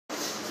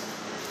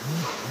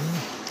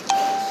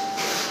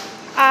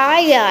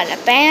I got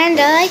a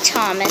Bandai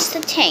Thomas,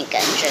 the tank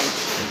engine.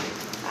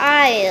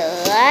 I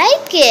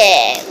like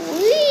it.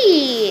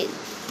 Whee!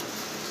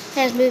 It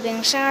has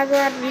moving side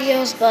rod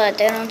wheels, but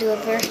they don't do a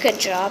very good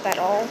job at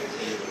all.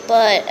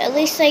 But at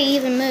least they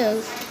even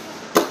move.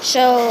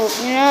 So,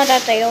 you know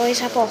that they always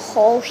have a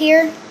hole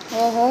here? A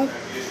little hole?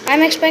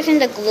 I'm expecting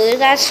to glue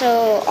that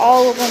so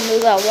all of them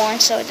move at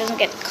once so it doesn't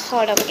get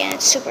caught up again.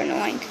 It's super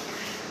annoying.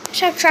 Just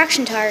have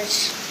traction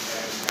tires.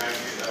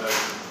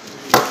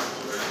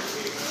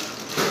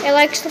 It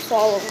likes to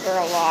fall over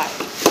a lot.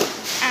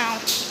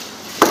 Ow.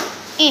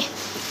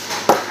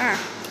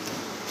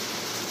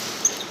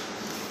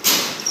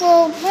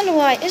 Well,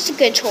 anyway, it's a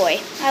good toy.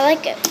 I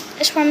like it.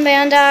 It's from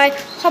Bandai.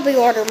 Probably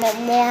order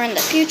more in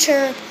the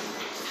future.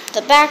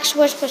 The back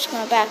switch puts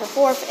going back and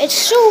forth. It's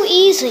so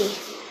easy.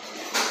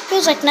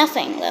 Feels like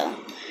nothing though.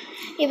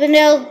 Even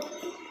though,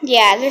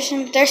 yeah, there's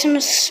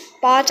some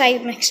spots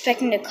I'm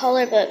expecting to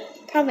color,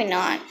 but probably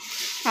not.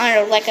 I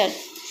don't know, like a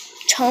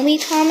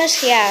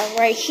Thomas. Yeah,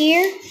 right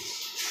here.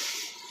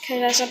 Because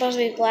that's supposed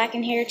to be black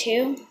in here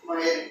too.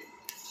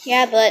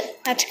 Yeah, but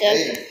that's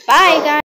good. Bye, guys.